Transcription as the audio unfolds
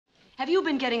Have you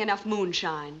been getting enough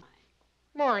moonshine?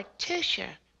 Morticia,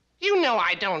 you know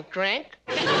I don't drink.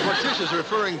 Morticia's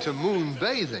referring to moon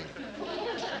bathing.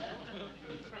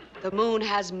 The moon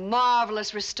has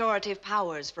marvelous restorative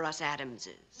powers for us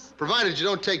Addamses. Provided you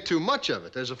don't take too much of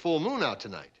it. There's a full moon out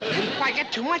tonight. If I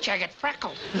get too much, I get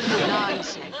freckles.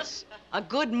 Nonsense. A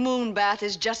good moon bath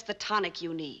is just the tonic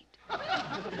you need.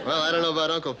 Well, I don't know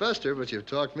about Uncle Fester, but you've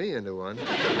talked me into one.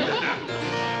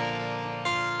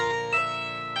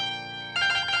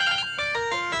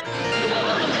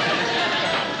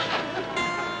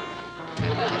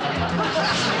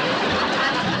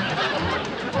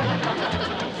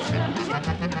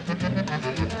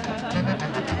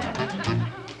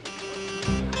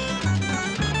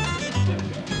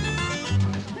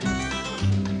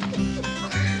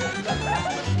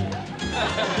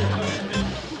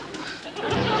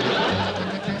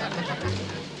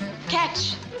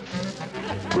 Catch!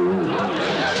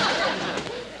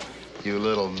 You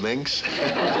little minx.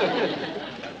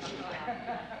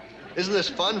 Isn't this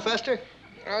fun, Fester?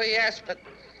 Oh, yes, but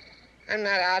I'm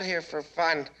not out here for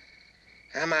fun.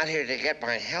 I'm out here to get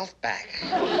my health back.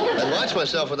 I launched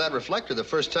myself with that reflector the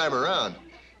first time around.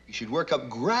 You should work up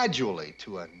gradually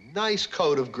to a nice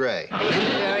coat of gray.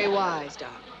 Very wise, Doc.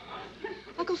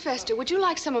 Uncle Fester, would you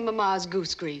like some of Mama's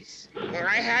goose grease?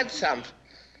 I had some.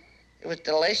 It was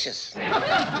delicious.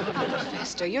 Uncle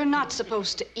Fester, you're not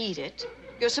supposed to eat it.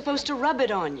 You're supposed to rub it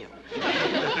on you.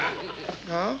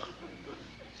 Huh?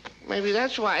 Maybe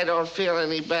that's why I don't feel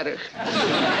any better.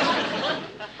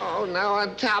 Oh, now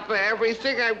on top of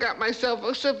everything, I've got myself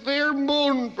a severe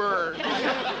moonburn.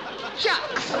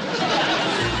 Shucks.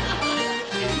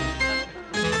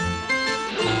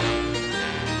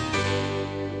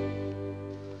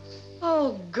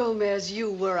 Oh, Gomez,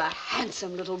 you were a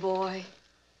handsome little boy.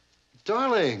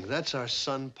 Darling, that's our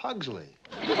son Pugsley.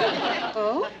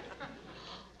 Oh?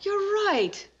 You're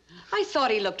right. I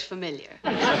thought he looked familiar.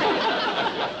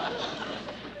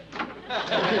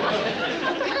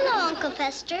 Hello, Uncle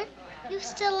Fester. You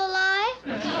still alive?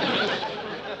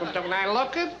 Don't I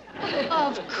look it?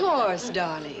 Of course,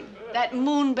 darling. That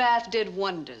moon bath did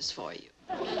wonders for you.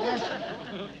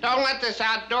 Don't let this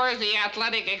outdoorsy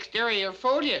athletic exterior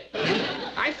fool you.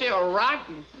 I feel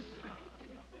rotten.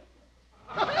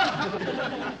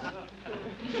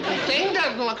 The thing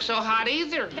doesn't look so hot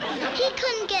either. He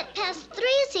couldn't get past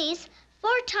threesies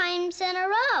 4 times in a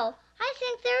row. I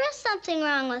think there is something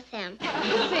wrong with him.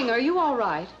 Thing, are you all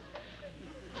right?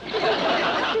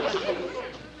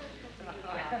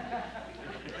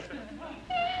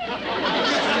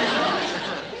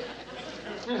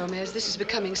 Gomez, this is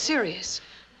becoming serious.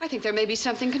 I think there may be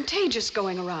something contagious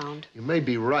going around. You may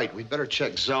be right. We'd better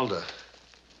check Zelda.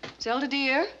 Zelda,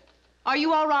 dear, are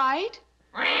you all right?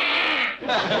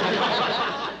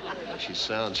 She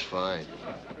sounds fine.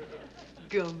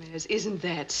 Gomez, isn't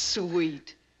that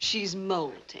sweet? She's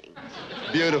molting.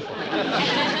 Beautiful.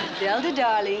 Zelda,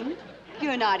 darling,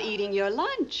 you're not eating your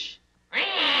lunch.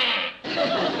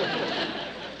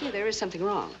 Dear, there is something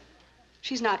wrong.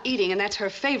 She's not eating, and that's her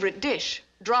favorite dish,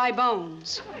 dry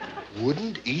bones.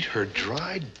 Wouldn't eat her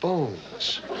dried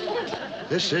bones.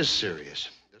 This is serious.